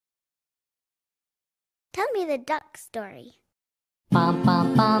Tell me the duck story. Bum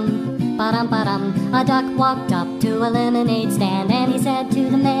bum bum, ba-dum ba-dum. A duck walked up to a lemonade stand and he said to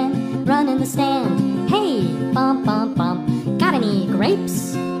the man, run in the stand, hey, bum bum bum, got any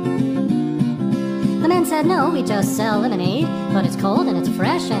grapes? The man said, no, we just sell lemonade, but it's cold and it's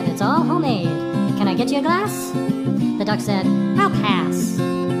fresh and it's all homemade. Can I get you a glass? The duck said, I'll pass.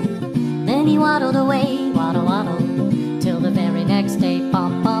 Then he waddled away, waddle waddle, till the very next day,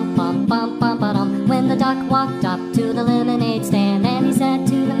 bum bum bum bum bum ba-dum. When the duck walked up to the lemonade stand and he said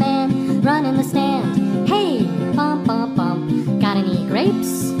to the man, run in the stand, hey, bum bum bum, got any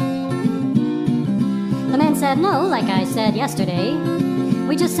grapes? The man said, no, like I said yesterday,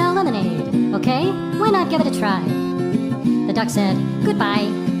 we just sell lemonade, okay? Why not give it a try? The duck said, goodbye.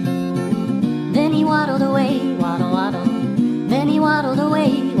 Then he waddled away, waddle waddle. Then he waddled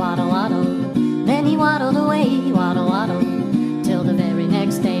away, waddle waddle. Then he waddled away, waddle waddle, till the very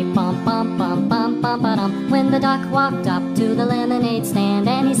next day, bum bum bum bum bum ba-dum. When the duck walked up to the lemonade stand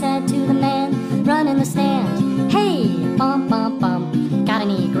and he said to the man, run in the stand, hey, bum bum bum, got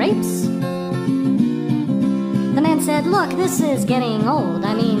any grapes? The man said, look, this is getting old.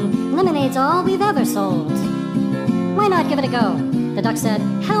 I mean, lemonade's all we've ever sold. Why not give it a go? The duck said,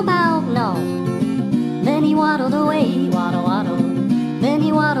 how about no? Then he waddled away, waddle waddle. Then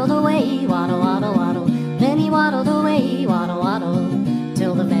he waddled away, waddle waddle waddle. Then he waddled away, waddle waddle,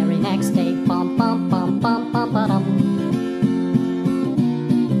 till the very next day, bum bum bum bum bum ba-dum.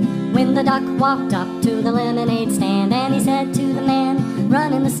 When the duck walked up to the lemonade stand and he said to the man,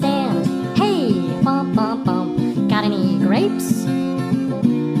 run in the stand, hey, bum bum bum, got any grapes?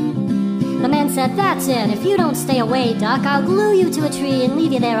 The man said, that's it, if you don't stay away, duck, I'll glue you to a tree and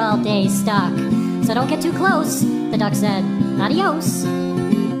leave you there all day stuck. So don't get too close. The duck said, adios.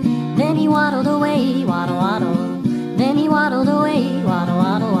 Then he waddled away, waddle waddle. Then he waddled away, waddle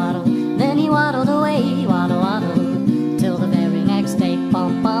waddle waddle. Then he waddled away, waddle waddle, till the very next day,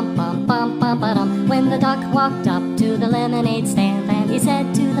 bum bum bum bum bum ba-dum. When the duck walked up to the lemonade stand and he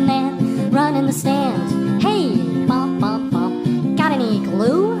said to the man, run in the stand, hey, bum bum bum, got any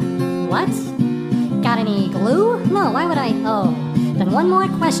glue? What? Got any glue? No, why would I? Oh, then one more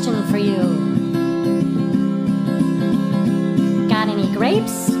question for you. Got any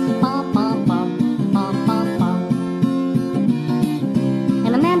grapes? Bum, bum, bum, bum, bum, bum.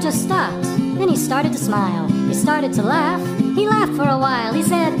 And the man just stopped. Then he started to smile. He started to laugh. He laughed for a while. He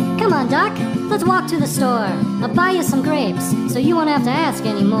said, come on, duck, let's walk to the store. I'll buy you some grapes so you won't have to ask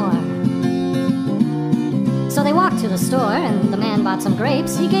anymore. So they walked to the store and the man bought some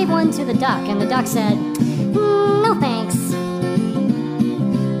grapes. He gave one to the duck and the duck said, no thanks.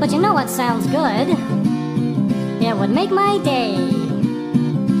 But you know what sounds good? It would make my day.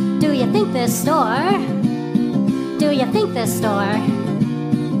 Do you think this store? Do you think this store?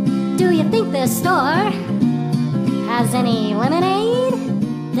 Do you think this store has any lemonade?